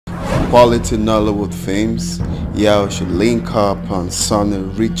quality Nollywood films, y'all should link up on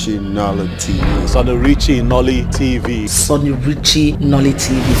SUNYRICHY NollyTV. SUNYRICHY NollyTV. SUNYRICHY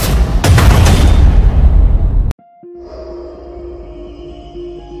NollyTV.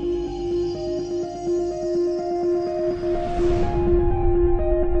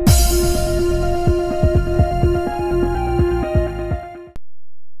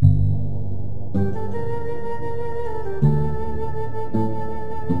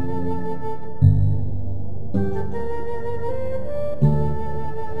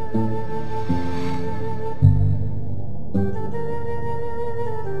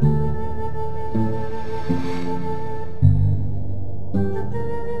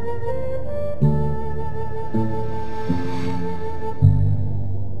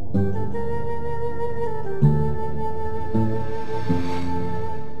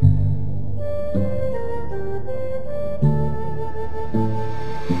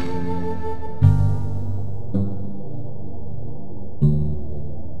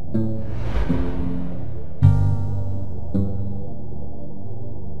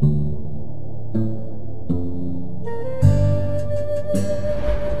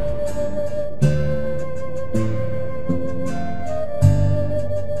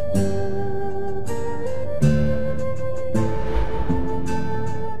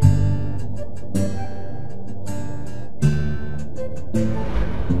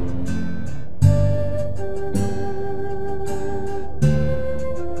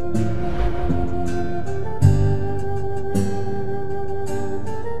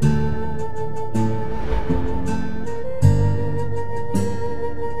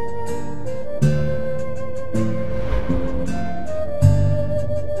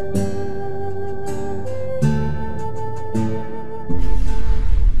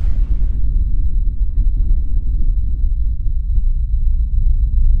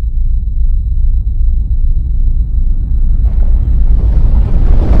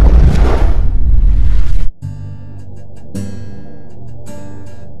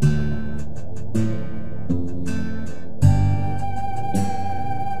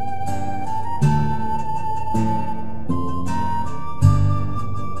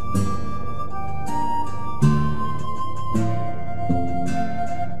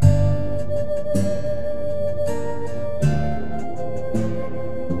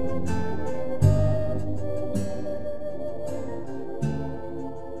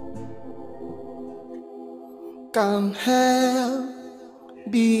 Can hell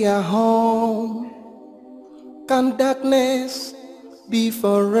be a home? Can darkness be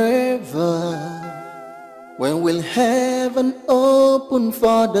forever? When will heaven open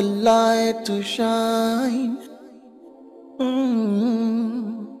for the light to shine?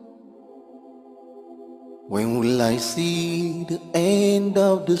 When will I see the end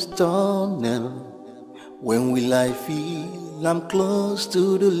of this tunnel? When will I feel I'm close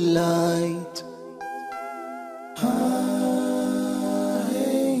to the light?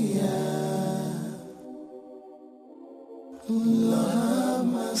 Lord have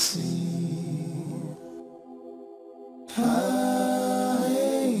mercy.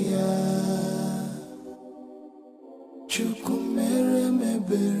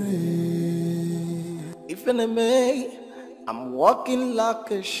 If enemy, I'm walking like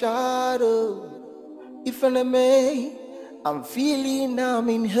a shadow. If enemy, I'm feeling I'm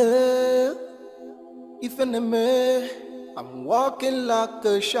in hell. If enemy, I'm walking like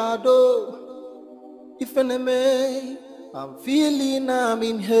a shadow. If enemy, I'm feeling I'm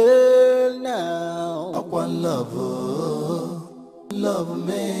in hell now. Aqua lover, love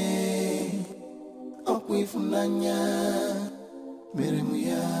me. Aqua funanya,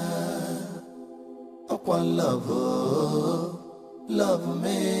 mirimuya. Aqua lover, love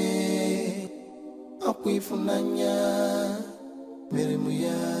me. Aqua funanya,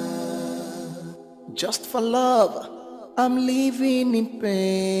 mirimuya. Just for love, I'm living in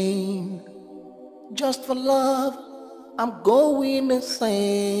pain. Just for love, I'm going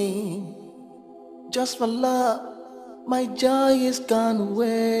insane. Just for love, my joy is gone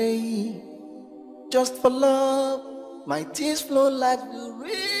away. Just for love, my tears flow like the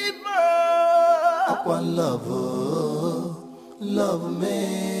river. Aqua lover, love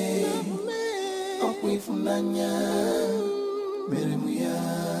me. Aqua funanya, mirimuya.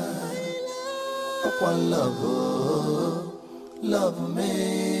 Aqua lover, love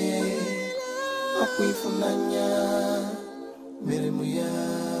me. Aqua funanya, mirimuya.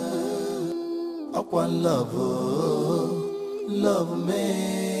 Aqua lover, love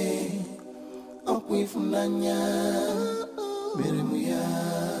me. Aqua funanya, mirimuya.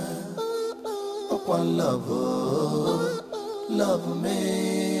 Aqua lover, love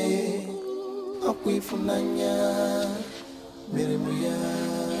me. okwi funanya Mirimuya.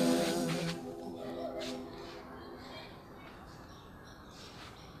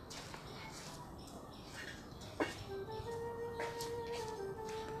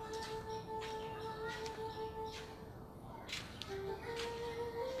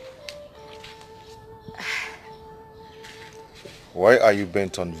 Why are you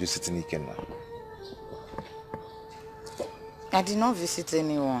bent on visiting Ikenna? I did not visit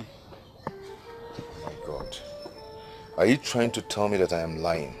anyone. Oh my God. Are you trying to tell me that I am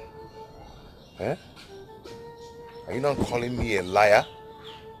lying? Eh? Are you not calling me a liar?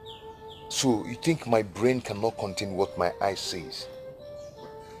 So you think my brain cannot contain what my eye sees?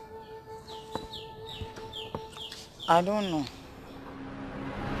 I don't know.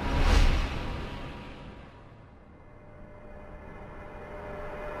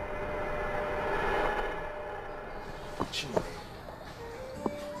 Chinwe,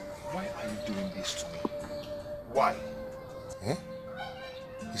 why are you doing this to me? Why? Eh?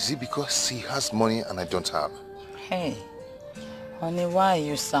 Is it because he has money and I don't have? Hey, honey, why are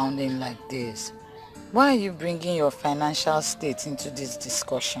you sounding like this? Why are you bringing your financial state into this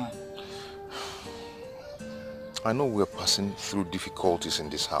discussion? I know we're passing through difficulties in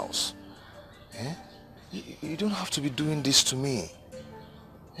this house. Eh? You don't have to be doing this to me.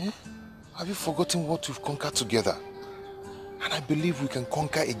 Eh? Have you forgotten what we've conquered together? And I believe we can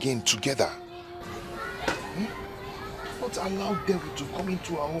conquer again together. Don't allow devil to come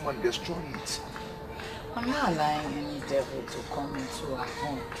into our home and destroy it. I'm not allowing any devil to come into our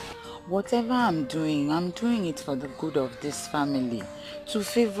home. Whatever I'm doing it for the good of this family, to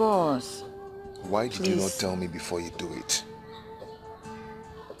favor us. Why did you not tell me before you do it?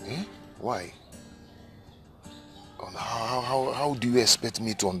 Eh? Why? How do you expect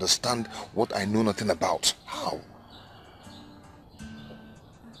me to understand what I know nothing about? How?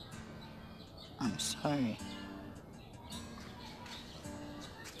 I'm sorry.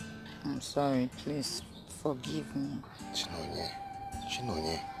 I'm sorry. Please forgive me.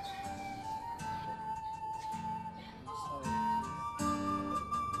 Chinonye.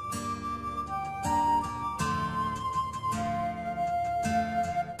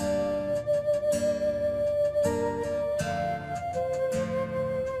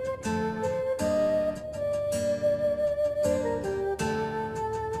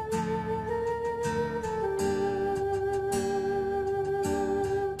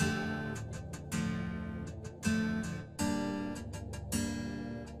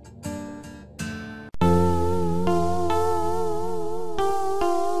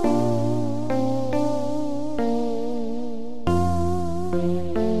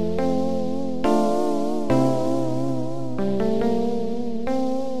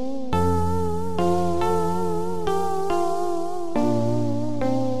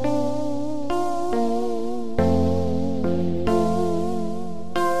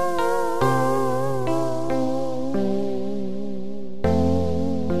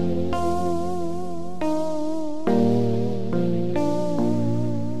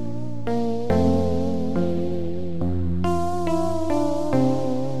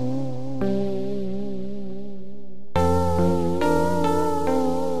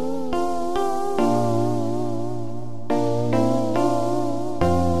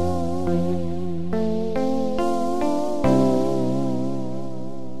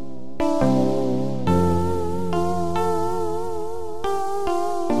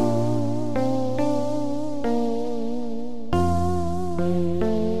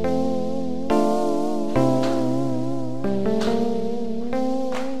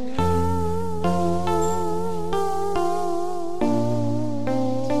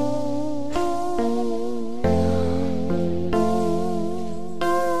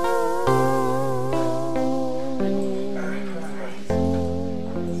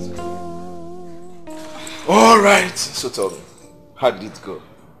 Alright, so tell me, how did it go?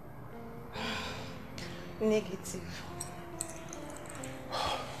 Negative.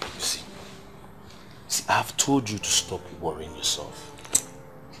 You see, I've told you to stop worrying yourself.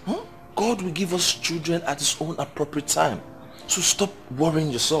 Huh? God will give us children at his own appropriate time. So stop worrying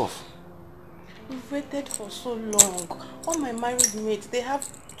yourself. We've waited for so long. All my married mates, they have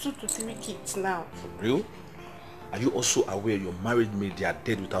 2 to 3 kids now. For real? Are you also aware your married maid, they are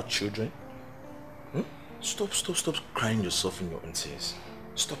dead without children? Hmm? Stop crying yourself in your own tears.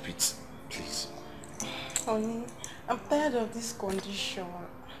 Stop it, please. Honey, I'm tired of this condition.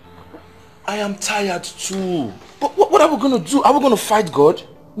 I am tired too. But what are we going to do? Are we going to fight God?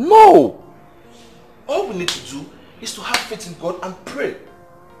 No! All we need to do is to have faith in God and pray.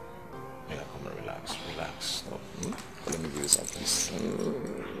 Yeah, come on, relax. Stop. Let me give you some peace.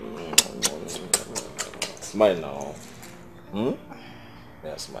 Smile now. Hmm?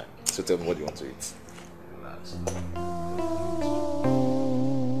 Yeah, smile. So tell me, what do you want to eat? Relax.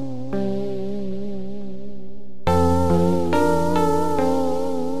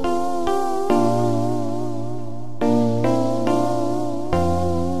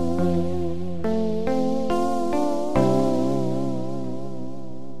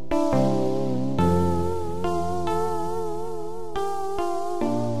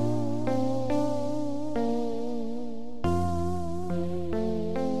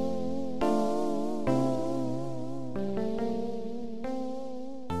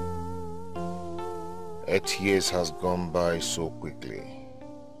 8 years has gone by so quickly.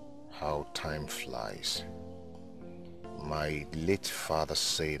 How time flies. My late father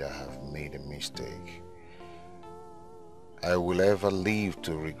said I have made a mistake. I will ever live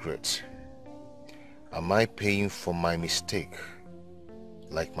to regret. Am I paying for my mistake,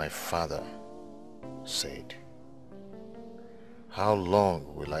 like my father said? How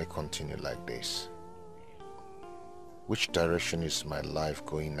long will I continue like this? Which direction is my life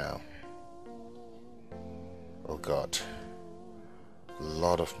going now? Oh God,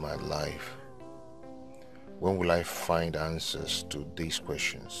 Lord of my life, when will I find answers to these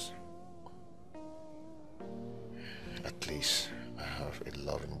questions? At least I have a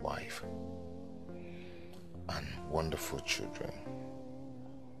loving wife and wonderful children.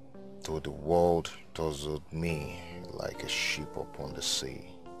 Though the world tossed me like a ship upon the sea,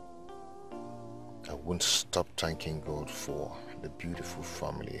 I won't stop thanking God for the beautiful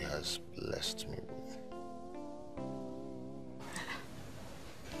family He has blessed me with.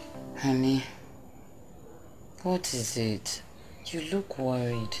 Honey, what is it? You look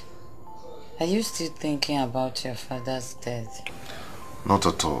worried. Are you still thinking about your father's death? Not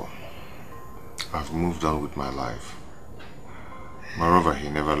at all. I've moved on with my life. Moreover, he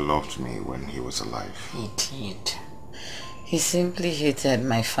never loved me when he was alive. He did. He simply hated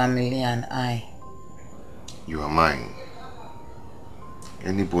my family and I. You are mine.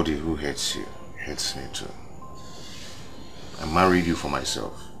 Anybody who hates you, hates me too. I married you for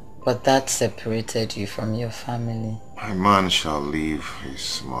myself. But that separated you from your family. A man shall leave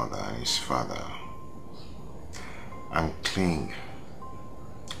his mother and his father and cling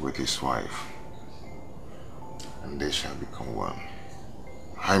with his wife, and they shall become one.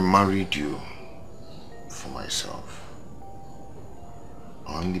 I married you for myself.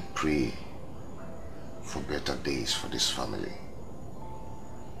 I only pray for better days for this family.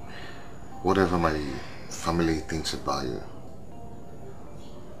 Whatever my family thinks about you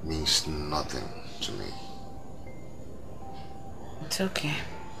means nothing to me. It's okay.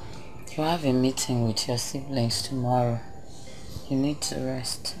 You have a meeting with your siblings tomorrow. You need to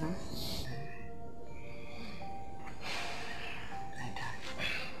rest. Huh?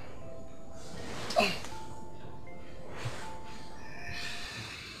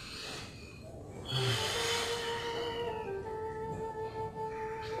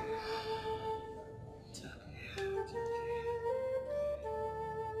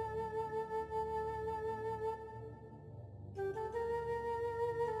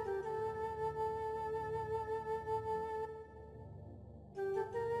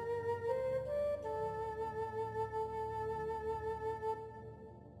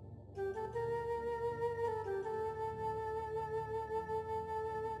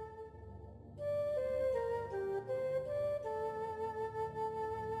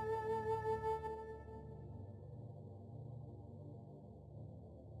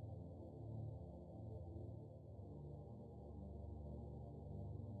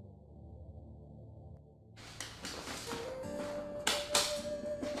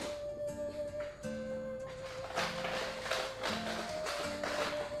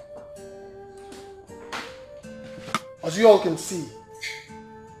 As you all can see,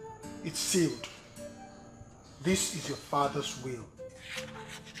 it's sealed. This is your father's will.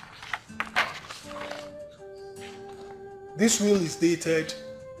 This will is dated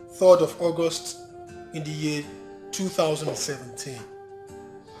 3rd of August in the year 2017.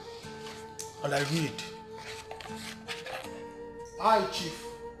 And I read, I, Chief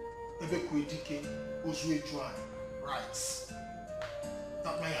Ebele Okaro, writes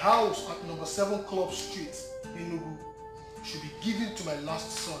that my house at number 7 Club Street, Enugu, should be given to my last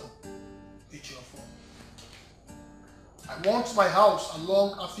son, Etiko. I want my house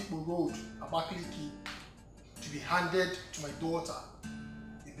along Afikpo Road, Abakaliki, to be handed to my daughter,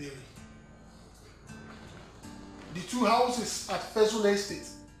 Ebele. The 2 houses at Fezul Estate,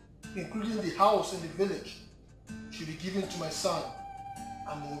 including the house in the village, should be given to my son,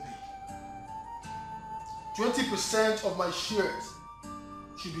 Amobi. 20% of my shares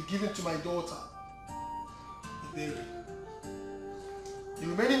should be given to my daughter, David. The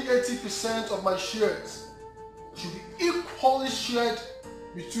remaining 80% of my shares should be equally shared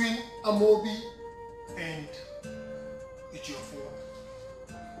between Amobi and Uju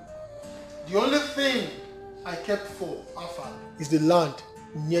Okoli. The only thing I kept for Alpha is the land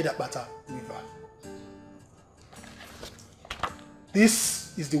near the Bata River.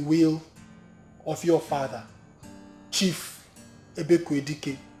 This is the will of your father, Chief Ebele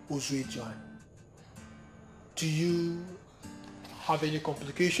Okaro Uju Okoli. Do you have any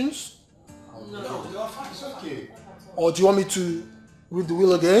complications? No, it's okay. Or do you want me to read the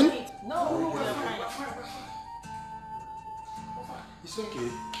will again? No, it's okay.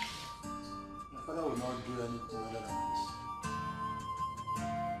 My father will not do anything other than this.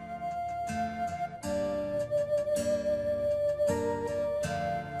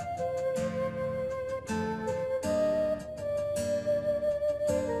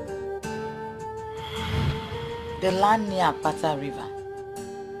 The land near Apata River.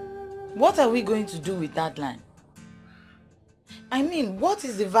 What are we going to do with that land? I mean, what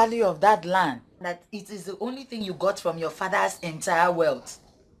is the value of that land? That it is the only thing you got from your father's entire wealth.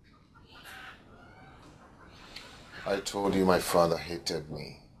 I told you my father hated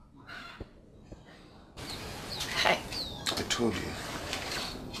me. Hey. I told you.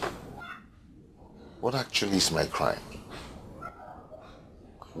 What actually is my crime?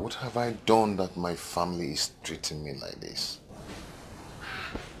 What have I done that my family is treating me like this?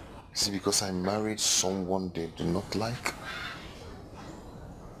 Is it because I married someone they do not like?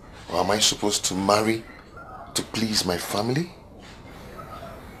 Or am I supposed to marry to please my family?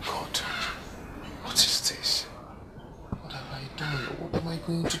 God, what is this? What have I done? What am I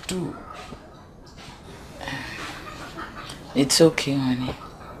going to do? It's okay, honey.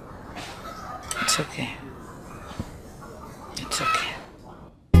 It's okay. It's okay.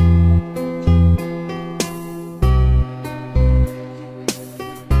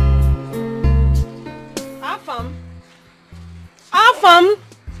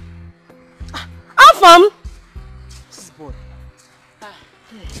 Afam! This boy.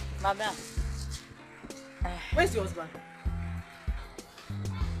 Madam. Where's your husband?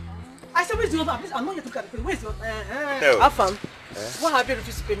 I said, where's your husband? Please, I'm not here to carry. Where's your Afam? What have you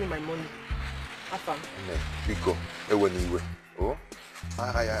refused to pay me my money? Afam. Etiko, oh,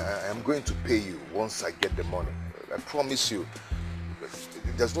 I am going to pay you once I get the money. I promise you.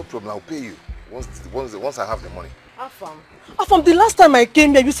 There's no problem. I'll pay you once I have the money. Afam, the last time I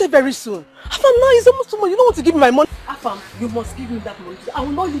came here, you said very soon. Afam, now it's almost too much. You don't want to give me my money. Afam, you must give me that money. I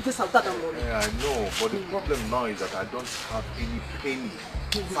will not leave this without that money. Yeah, I know, but the problem now is that I don't have any penny.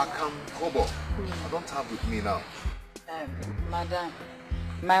 If I can cover, I don't have with me now. Madam,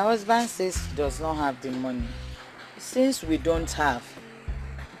 my husband says he does not have the money. Since we don't have,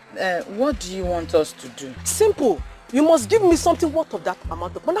 what do you want us to do? Simple. You must give me something worth of that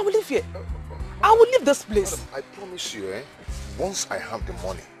amount of money. I will leave here. I will leave this place. Madam, I promise you, once I have the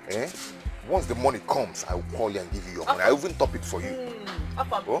money, once the money comes, I will call you and give you your money. I will even top it for you.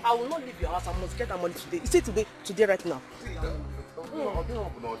 Afam, oh? I will not leave your house. I must get that money today. You say today right now. No.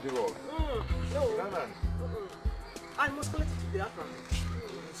 I must collect it today, Afam.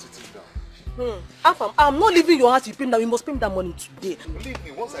 Sitting down. Afam, I'm not leaving your house. You pay me now. You must pay me that money today. Believe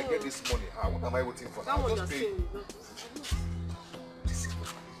me, once I get this money, what am I waiting for? That one just pay.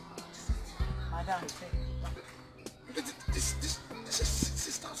 Madam, this is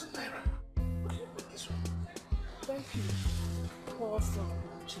 6,000 naira. Thank you. Awesome.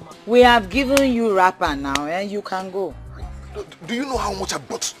 we have given you wrapper now, and you can go. Do you know how much I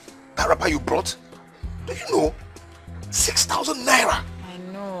bought that wrapper you brought? Do you know? 6,000 naira. I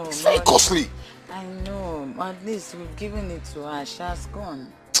know. It's very costly. I know. At least we've given it to her. She has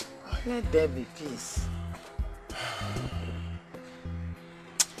gone. Let there be peace.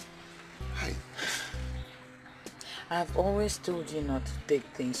 I've always told you not to take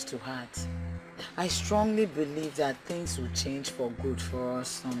things to heart. I strongly believe that things will change for good for us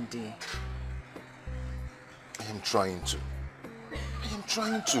someday. I am trying to.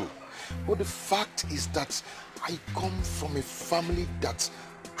 But the fact is that I come from a family that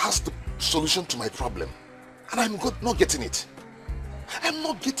has the solution to my problem. And I'm not getting it. I'm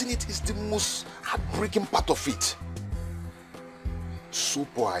not getting it is the most heartbreaking part of it. So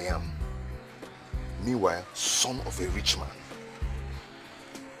poor I am. Meanwhile, son of a rich man.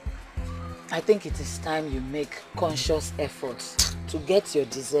 I think it is time you make conscious efforts to get your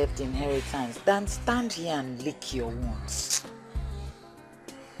deserved inheritance than stand here and lick your wounds.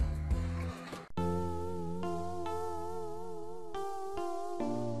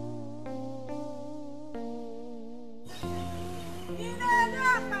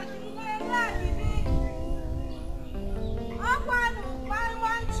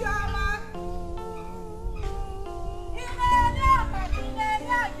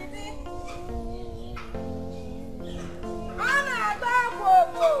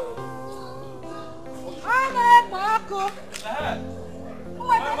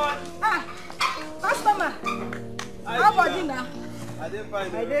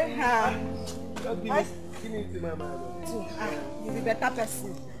 fine. I don't have. Give me to Mama. You be better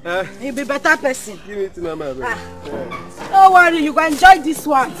person. You be better person. Give it to Mama. Don't worry, you can enjoy this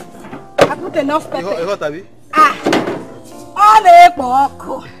one. I put enough pepper. What have you? On the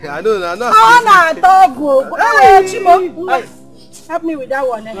pork. I know, I know. Help me with that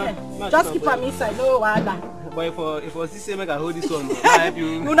one. Just keep them inside. No wahala. But if I see make I hold this one, I help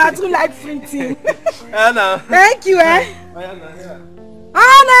you. You not too like free thing. Anna. Thank you, eh?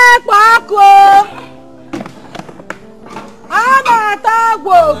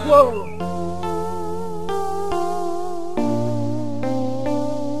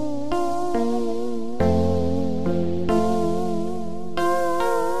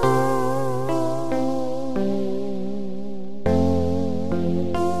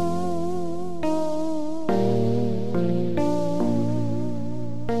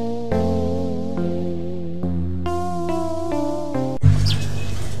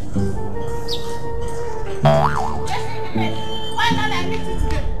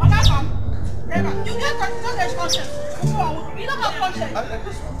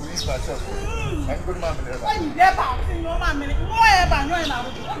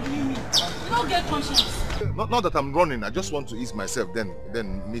 Not that I'm running, I just want to ease myself, then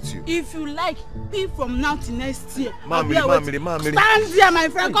meet you. If you like, be from now to next year. Mammy. Stand there, my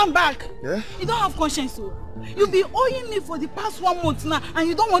friend, come back. Yeah? You don't have conscience, so you'll be owing me for the past 1 month now, and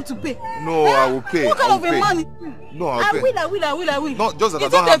you don't want to pay. No, I will pay. What kind of a man? No, I will pay. I will. Not just that I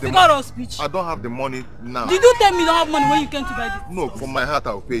don't have the money. I don't have the money now. Did you tell me you don't have money when you came to buy this? No, from my heart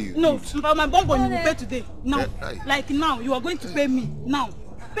I will pay you. No, but my bonbon you will pay today. Now, like now, you are going to pay me now.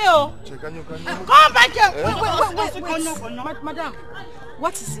 Pay oh. Come back here. Wait. Madam,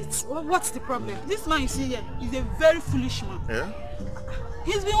 what is it? What's the problem? This man you see here is a very foolish man. Yeah?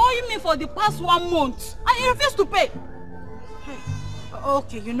 He's been owing me for the past 1 month and he refused to pay. Hey.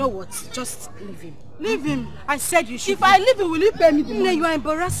 Okay, you know what? Just leave him. Leave him. I said you should. If I leave him, will you pay me the money? You are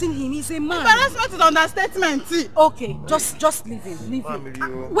embarrassing him. He's a man. Embarrassment is understatement. See? Okay, just leave him. Leave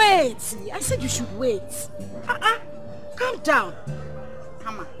him. Wait. I said you should wait. Calm down.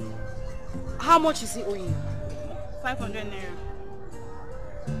 Come on. How much is he owing you? 500 naira.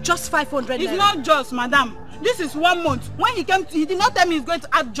 Just 500 naira? It's not just, madam. This is 1 month. When he came to, he did not tell me he's going to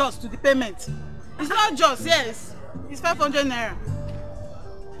add just to the payment. It's not just, yes. It's 500 naira.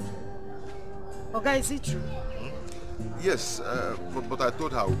 Okay, is it true? Yes, but I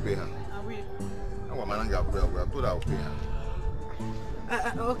told her I would pay her. I will. I told her I would pay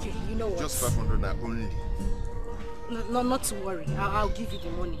her. Okay, you know what? Just 500 naira only. No, not to worry. I'll give you the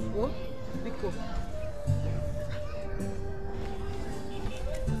money. Oh, Biko.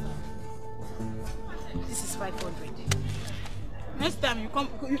 This is 500. Next time you come,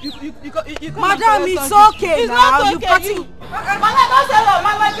 you come. Madam, it's okay it's now. Not okay. Mama, don't say that.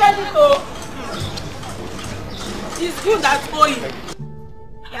 Mama, credit oh. It's good that's owing.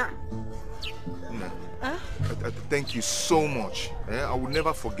 Yeah. Thank you so much. I will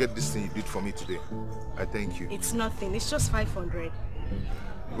never forget this thing you did for me today. I thank you. It's nothing. It's just 500.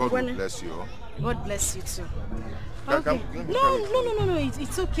 God will bless you. God bless you too. Okay. No.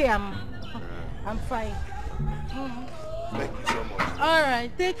 It's okay. I'm fine. Thank you so much. All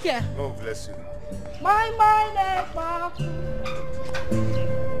right. Take care. God bless you. Bye.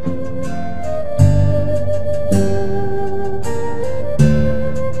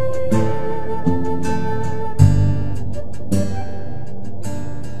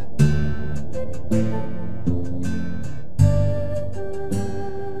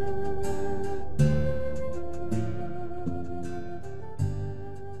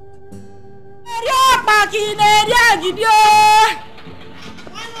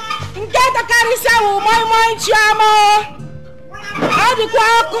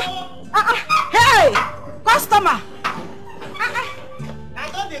 Hey, customer. I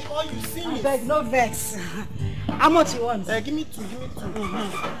thought they call you senior. Beg, no vex. How much you want? Give me two.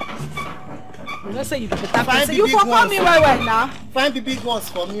 You know say you be better person. You for call me well now. Find the big ones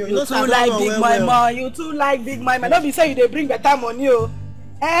for me. You too like big mama. You too like big mama. Don't be say you dey bring better money oh.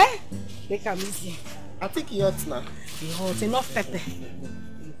 Eh? Make am easy. I think you hot now. You hot enough pepper.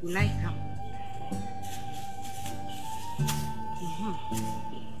 You like am.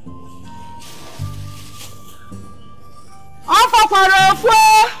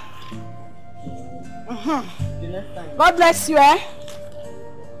 God bless you, eh?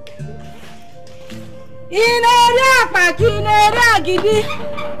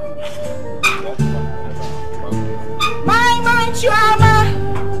 My chiama.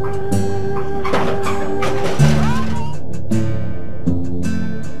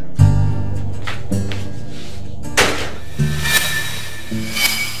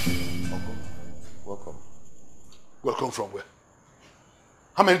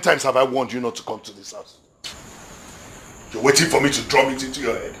 How many times have I warned you not to come to this house? You're waiting for me to drum it into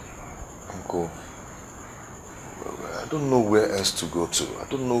your head. Uncle, I don't know where else to go to. I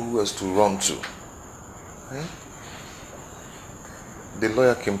don't know who else to run to. Eh? The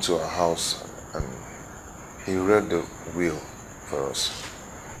lawyer came to our house and he read the will for us.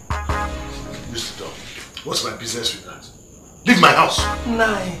 You sit down. What's my business with that? Leave my house.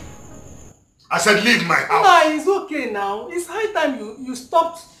 Nai. I said leave my house. Nai, it's okay now. It's high time you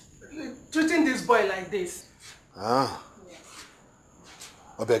stopped treating this boy like this. Ah.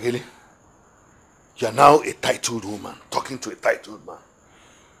 Obiageli, you are now a titled woman, talking to a titled man.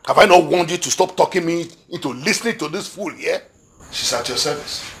 Have I not warned you to stop talking me into listening to this fool here? She's at your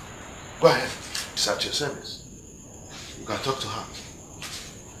service. Go ahead. She's at your service. You can talk to her.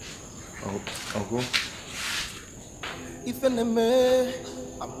 Uncle? If enemy,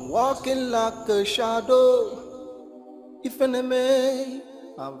 I'm walking like a shadow. If enemy,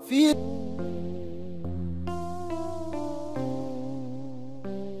 I'm feeling.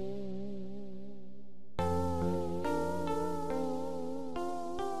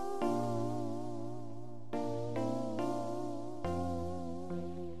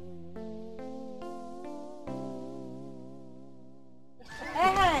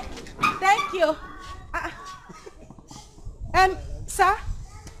 Thank you. Sir?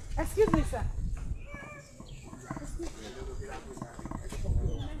 Excuse me, sir.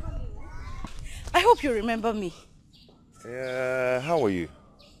 I hope you remember me. How are you?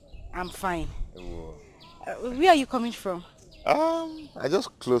 I'm fine. Where are you coming from? I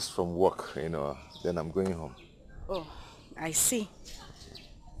just closed from work, then I'm going home. Oh, I see.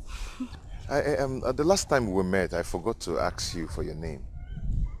 The last time we met, I forgot to ask you for your name.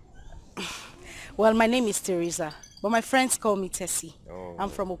 Well, my name is Teresa, but my friends call me Tessie. Oh. I'm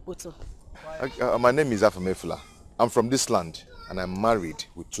from Opoto. My name is Afamefula. I'm from this land, and I'm married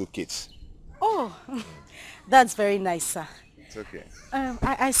with 2 kids. Oh, that's very nice, sir. It's okay.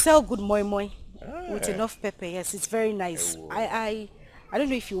 I sell good moi moi with enough pepper. Yes, it's very nice. I don't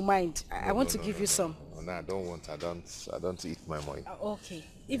know if you mind. I want to give you some. No, I don't want. I don't eat my moi. Okay.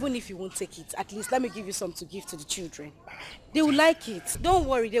 Even if you won't take it, at least let me give you some to give to the children. They will like it. Don't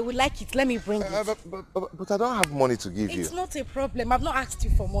worry, they will like it. Let me bring it. But I don't have money to give you. It's not a problem. I've not asked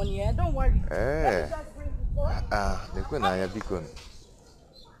you for money. Don't worry. Let me just bring it.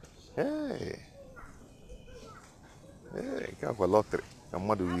 Hey, lottery. I'm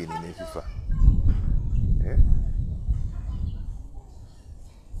not winning in FIFA.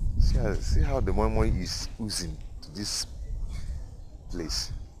 See how the moi is oozing to this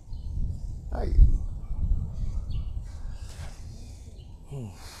place. Hi.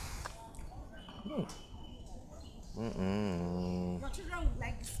 Your children would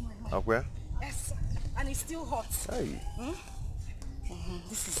like this moi moi. Up where? Yes, sir. And it's still hot. Hey.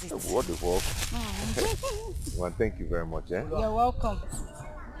 This is it. What the fuck? Well, thank you very much. You're welcome.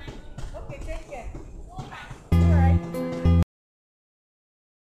 Okay, take care.